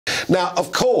Now,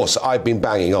 of course, I've been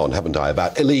banging on, haven't I,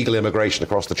 about illegal immigration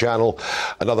across the Channel.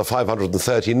 Another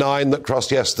 539 that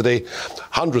crossed yesterday,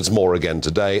 hundreds more again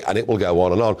today, and it will go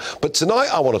on and on. But tonight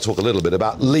I want to talk a little bit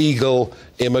about legal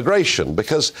immigration,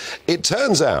 because it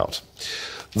turns out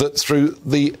that through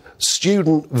the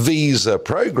student visa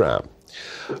programme,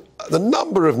 the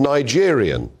number of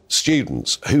Nigerian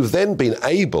students who've then been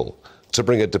able to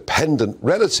bring a dependent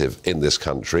relative in this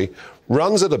country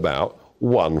runs at about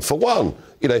 1 for 1.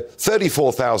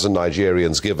 34,000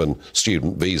 Nigerians given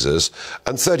student visas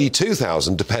and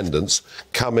 32,000 dependents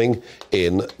coming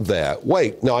in their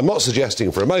wake. Now, I'm not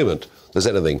suggesting for a moment there's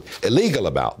anything illegal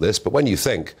about this, but when you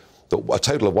think that a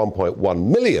total of 1.1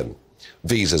 million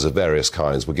visas of various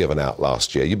kinds were given out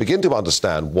last year, you begin to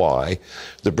understand why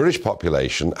the British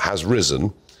population has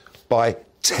risen by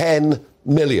 10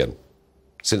 million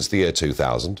since the year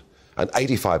 2000, and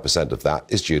 85% of that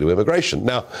is due to immigration.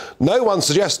 Now, no one's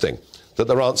suggesting that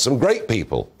there aren't some great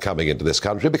people coming into this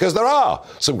country, because there are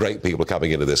some great people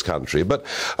coming into this country, but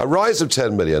a rise of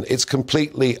 10 million, it's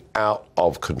completely out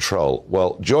of control.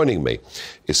 Well, joining me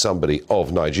is somebody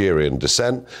of Nigerian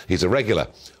descent. He's a regular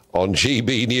on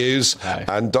GBNews. Hi.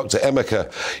 And Dr.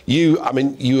 Emeka,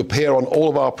 you appear on all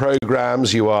of our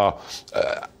programmes. You are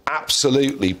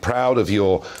absolutely proud of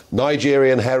your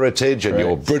Nigerian heritage and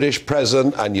your British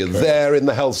present, and you're there in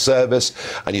the health service,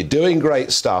 and you're doing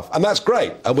great stuff, and that's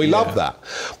great, and we love that.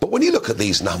 But when you look at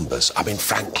these numbers,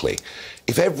 frankly,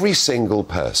 if every single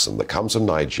person that comes from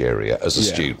Nigeria as a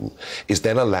student is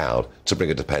then allowed to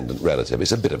bring a dependent relative,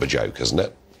 it's a bit of a joke, isn't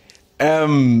it?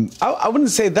 I wouldn't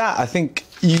say that. I think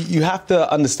you have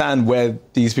to understand where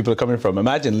these people are coming from.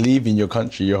 Imagine leaving your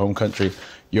country, your home country,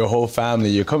 your whole family.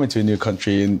 You're coming to a new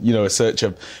country in, a search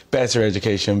of better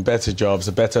education, better jobs,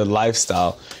 a better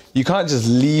lifestyle. You can't just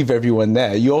leave everyone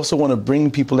there. You also want to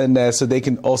bring people in there so they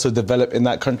can also develop in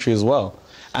that country as well.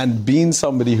 And being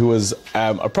somebody who was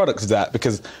a product of that,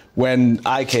 because when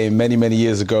I came many, many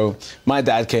years ago, my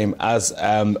dad came as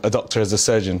a doctor, as a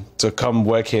surgeon, to come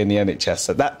work here in the NHS.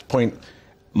 At that point,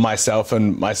 myself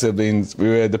and my siblings, we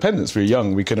were dependents. We were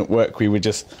young. We couldn't work. We were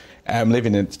just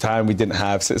living at the time. We didn't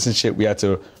have citizenship. We had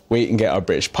to wait and get our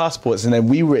British passports. And then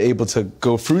we were able to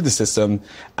go through the system.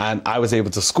 And I was able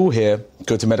to school here,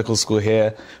 go to medical school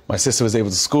here. My sister was able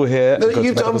to school here. No,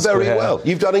 you've done very well.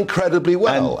 You've done incredibly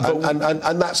well.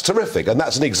 And that's terrific. And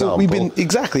that's an example we've been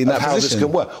exactly in that of how position. this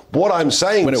can work. What I'm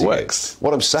saying when to it you, works.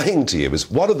 What I'm saying to you is,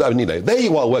 there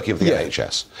you are working for the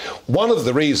NHS. One of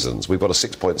the reasons we've got a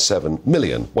 6.7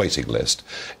 million waiting list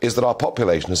is that our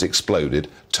population has exploded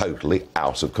totally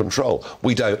out of control.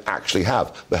 We don't actually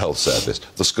have the health service,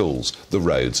 the schools, the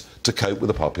roads to cope with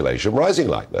the population rising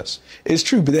like this. It's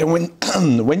true, but then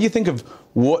when you think of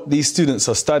what these students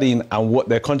are studying and what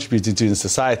they're contributing to in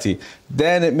society,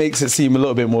 then it makes it seem a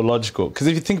little bit more logical. Because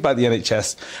if you think about the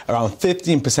NHS, around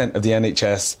 15% of the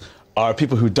NHS are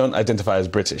people who don't identify as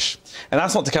British. And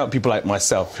that's not to count people like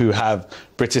myself who have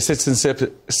British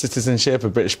citizenship, a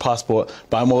British passport,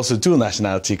 but I'm also dual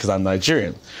nationality because I'm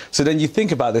Nigerian. So then you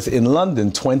think about this, in London,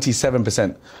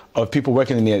 27% of people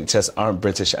working in the NHS aren't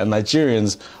British, and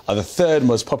Nigerians are the third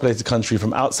most populated country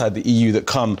from outside the EU that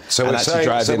come and actually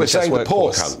drive the NHS workforce. So we're saying the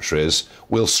poor countries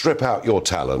will strip out your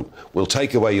talent, will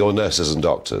take away your nurses and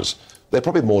doctors. They're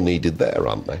probably more needed there,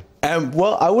 aren't they?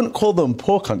 Well, I wouldn't call them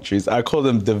poor countries. I call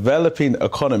them developing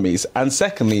economies. And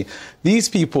secondly, these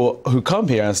people who come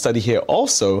here and study here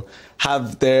also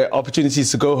have their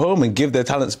opportunities to go home and give their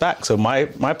talents back. So my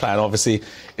plan, obviously,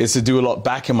 is to do a lot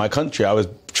back in my country. I was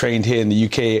trained here in the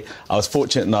UK. I was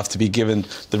fortunate enough to be given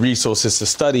the resources to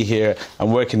study here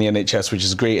and work in the NHS, which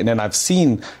is great. And then I've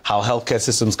seen how healthcare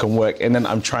systems can work, and then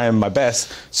I'm trying my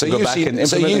best to go back and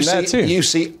implement them there too. You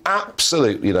see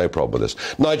absolutely no problem with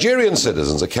this. Nigerian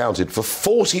citizens accounted for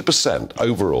 40%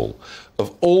 overall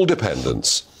of all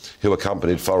dependents who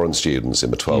accompanied foreign students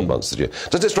in the 12 months this year.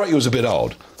 Does it strike you as a bit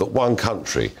odd that one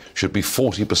country should be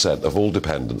 40% of all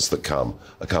dependents that come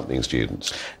accompanying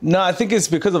students? No, I think it's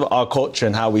because of our culture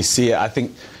and how we see it. I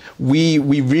think we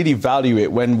really value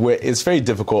it when it's very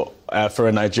difficult for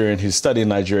a Nigerian who's studying in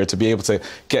Nigeria to be able to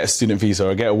get a student visa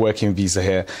or get a working visa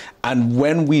here. And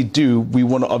when we do, we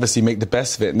want to obviously make the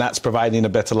best of it. And that's providing a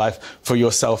better life for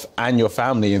yourself and your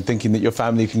family, and thinking that your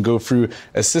family can go through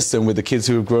a system with the kids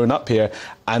who have grown up here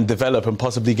and develop and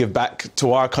possibly give back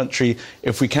to our country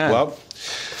if we can. Well,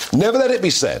 never let it be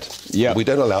said. We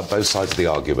don't allow both sides of the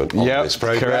argument on this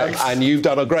programme. And you've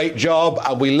done a great job,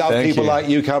 and we love people like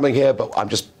you coming here, but I'm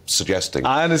just suggesting.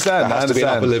 I understand. There has to be an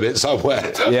upper limit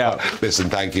somewhere. Yeah. Listen,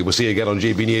 thank you. We'll see you again on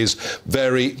GB News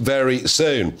very, very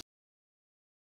soon.